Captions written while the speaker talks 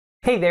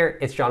Hey there,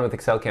 it's John with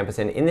Excel Campus,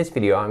 and in this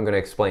video I'm going to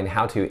explain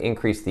how to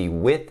increase the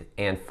width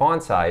and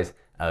font size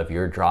of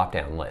your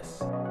drop-down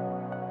lists.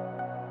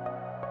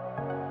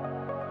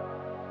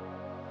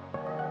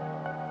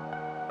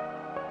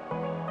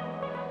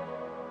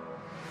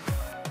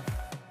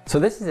 So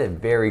this is a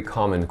very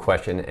common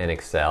question in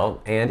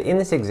Excel, and in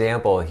this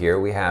example here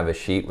we have a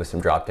sheet with some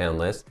drop-down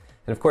lists.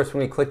 And of course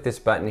when we click this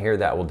button here,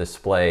 that will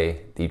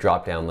display the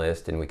drop-down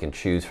list and we can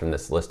choose from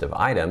this list of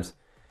items.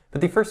 But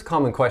the first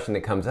common question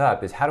that comes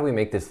up is how do we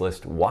make this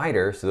list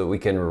wider so that we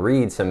can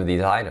read some of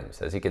these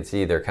items? As you can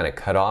see, they're kind of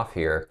cut off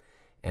here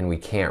and we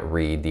can't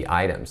read the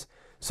items.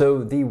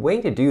 So the way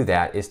to do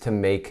that is to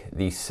make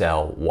the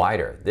cell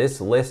wider.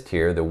 This list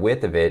here, the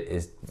width of it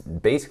is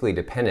basically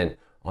dependent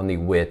on the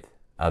width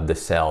of the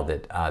cell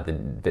that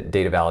the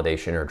data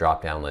validation or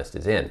drop-down list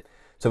is in.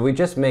 So if we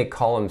just make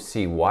column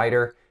C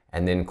wider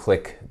and then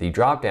click the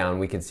drop-down,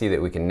 we can see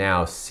that we can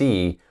now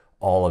see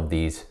all of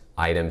these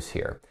items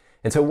here.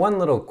 And so one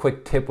little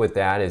quick tip with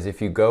that is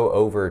if you go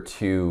over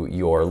to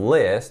your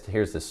list,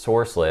 here's the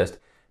source list,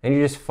 and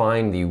you just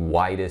find the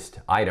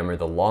widest item or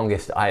the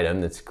longest item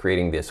that's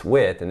creating this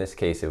width. In this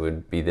case, it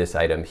would be this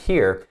item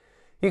here.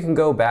 You can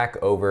go back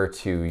over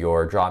to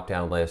your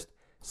drop-down list,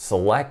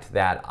 select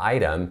that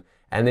item,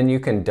 and then you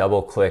can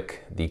double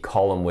click the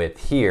column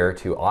width here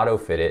to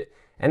auto-fit it,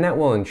 and that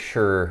will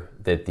ensure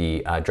that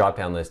the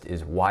drop-down list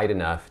is wide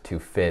enough to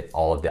fit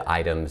all of the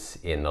items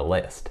in the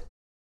list.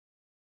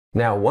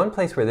 Now, one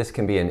place where this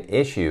can be an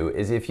issue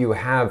is if you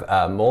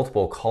have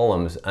multiple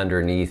columns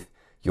underneath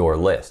your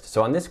list.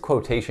 So on this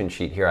quotation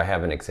sheet here, I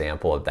have an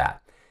example of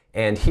that.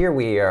 And here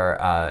we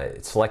are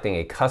selecting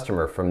a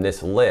customer from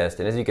this list.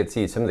 And as you can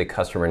see, some of the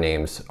customer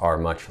names are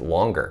much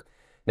longer.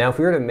 Now, if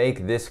we were to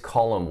make this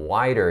column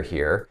wider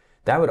here,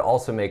 that would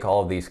also make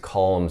all of these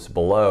columns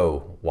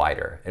below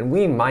wider. And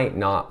we might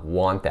not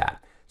want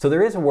that. So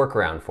there is a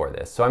workaround for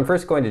this. So I'm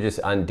first going to just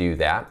undo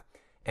that.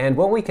 And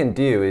what we can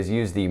do is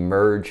use the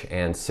merge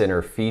and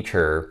center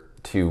feature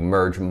to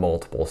merge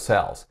multiple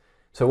cells.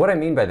 So what I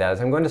mean by that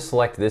is I'm going to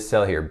select this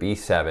cell here,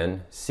 B7,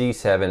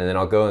 C7, and then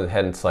I'll go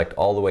ahead and select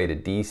all the way to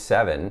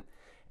D7.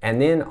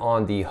 And then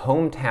on the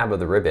Home tab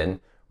of the ribbon,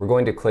 we're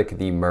going to click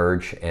the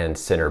Merge and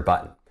Center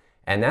button.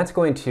 And that's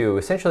going to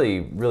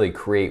essentially really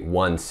create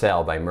one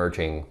cell by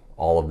merging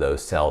all of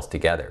those cells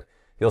together.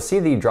 You'll see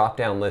the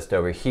drop-down list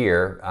over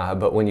here,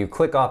 but when you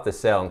click off the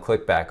cell and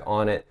click back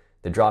on it,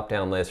 the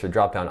drop-down list or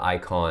drop-down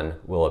icon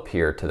will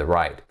appear to the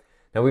right.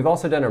 Now we've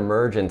also done a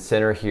merge and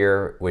center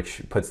here,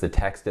 which puts the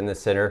text in the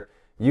center.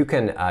 You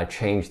can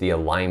change the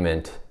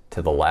alignment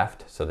to the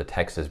left, so the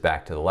text is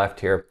back to the left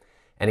here.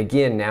 And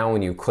again, now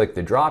when you click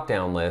the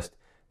drop-down list,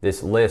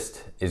 this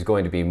list is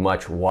going to be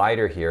much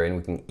wider here and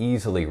we can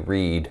easily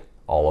read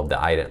all of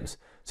the items.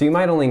 So you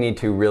might only need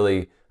to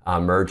really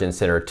merge and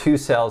center 2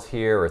 cells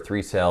here or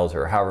 3 cells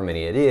or however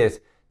many it is,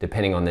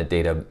 depending on the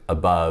data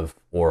above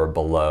or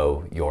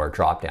below your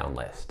drop-down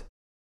list.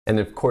 And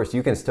of course,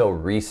 you can still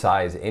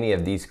resize any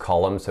of these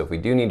columns. So if we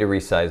do need to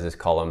resize this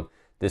column,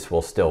 this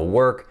will still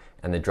work,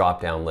 and the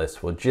drop-down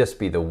list will just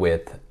be the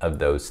width of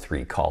those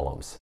 3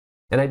 columns.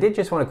 And I did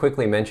just want to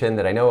quickly mention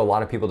that I know a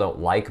lot of people don't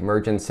like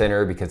merge and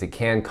center because it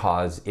can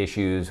cause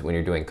issues when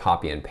you're doing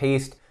copy and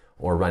paste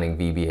or running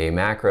VBA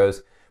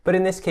macros. But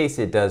in this case,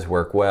 it does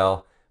work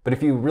well. But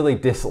if you really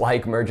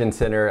dislike merge and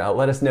center,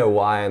 let us know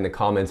why in the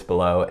comments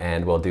below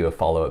and we'll do a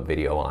follow-up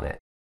video on it.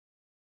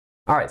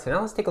 All right, so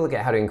now let's take a look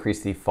at how to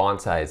increase the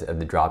font size of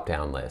the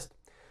drop-down list.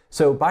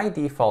 So by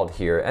default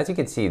here, as you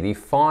can see, the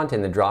font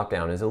in the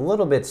drop-down is a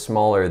little bit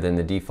smaller than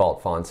the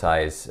default font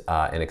size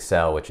in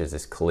Excel, which is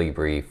this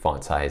Calibri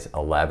font size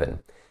 11.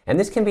 And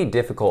this can be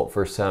difficult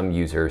for some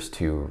users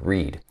to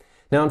read.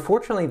 Now,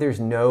 unfortunately, there's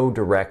no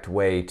direct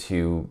way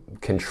to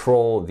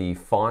control the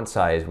font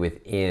size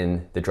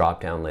within the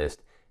drop-down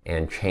list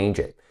and change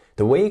it.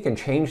 The way you can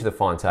change the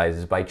font size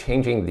is by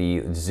changing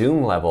the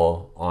zoom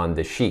level on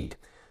the sheet.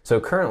 So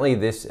currently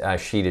this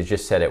sheet is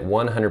just set at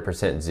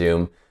 100%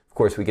 zoom. Of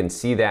course, we can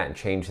see that and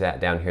change that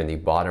down here in the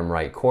bottom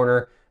right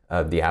corner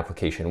of the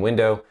application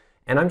window.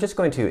 And I'm just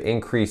going to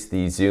increase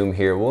the zoom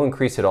here. We'll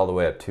increase it all the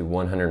way up to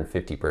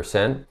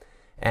 150%.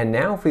 And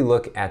now if we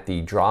look at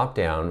the drop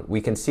down,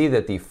 we can see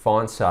that the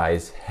font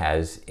size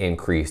has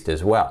increased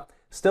as well.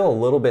 Still a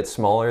little bit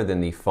smaller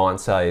than the font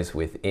size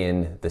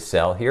within the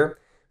cell here,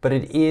 but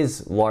it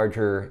is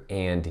larger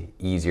and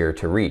easier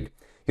to read.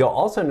 You'll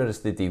also notice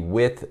that the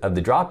width of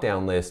the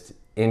drop-down list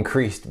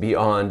increased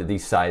beyond the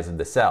size of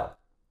the cell.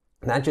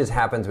 And that just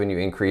happens when you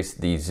increase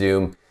the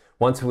zoom.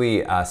 Once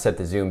we set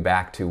the zoom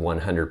back to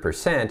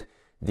 100%,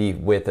 the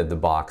width of the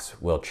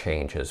box will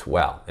change as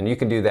well. And you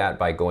can do that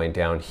by going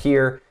down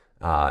here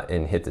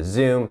and hit the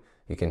zoom.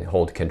 You can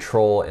hold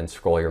Control and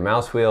scroll your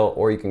mouse wheel,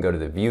 or you can go to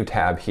the View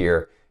tab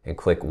here and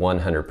click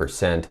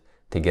 100%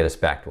 to get us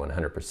back to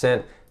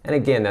 100%. And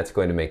again, that's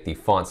going to make the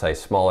font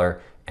size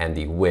smaller and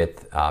the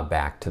width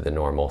back to the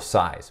normal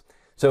size.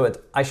 So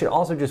I should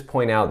also just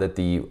point out that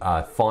the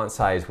font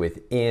size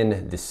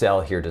within the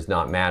cell here does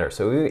not matter.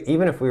 So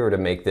even if we were to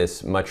make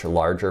this much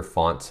larger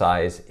font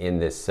size in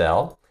this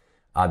cell,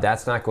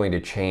 that's not going to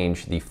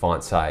change the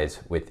font size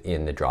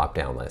within the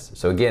drop-down list.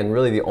 So again,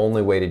 really the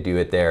only way to do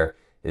it there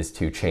is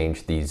to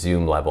change the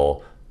zoom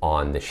level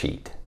on the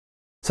sheet.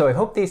 So I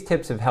hope these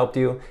tips have helped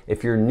you.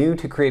 If you're new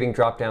to creating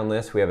drop-down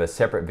lists, we have a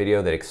separate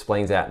video that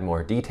explains that in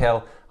more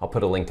detail. I'll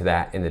put a link to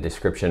that in the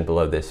description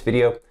below this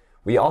video.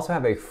 We also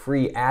have a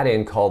free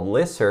add-in called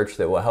List Search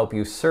that will help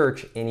you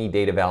search any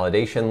data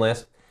validation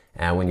list.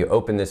 And when you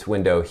open this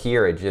window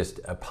here, it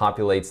just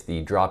populates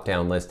the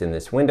drop-down list in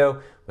this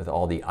window with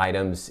all the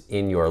items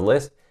in your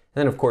list.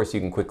 And then of course you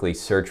can quickly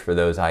search for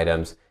those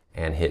items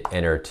and hit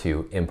enter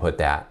to input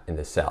that in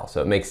the cell.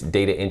 So it makes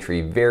data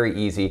entry very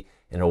easy,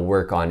 and it'll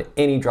work on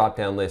any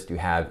drop-down list you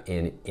have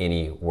in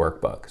any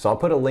workbook. So I'll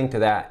put a link to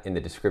that in the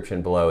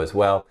description below as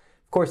well.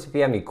 Of course, if you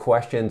have any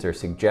questions or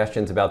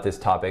suggestions about this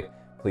topic,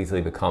 please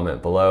leave a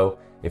comment below.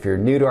 If you're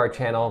new to our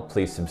channel,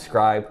 please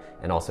subscribe,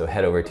 and also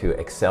head over to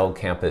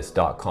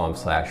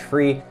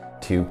excelcampus.com/free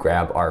to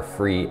grab our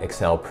free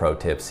Excel Pro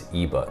Tips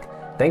ebook.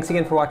 Thanks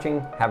again for watching,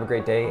 have a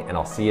great day, and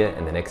I'll see you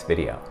in the next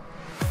video.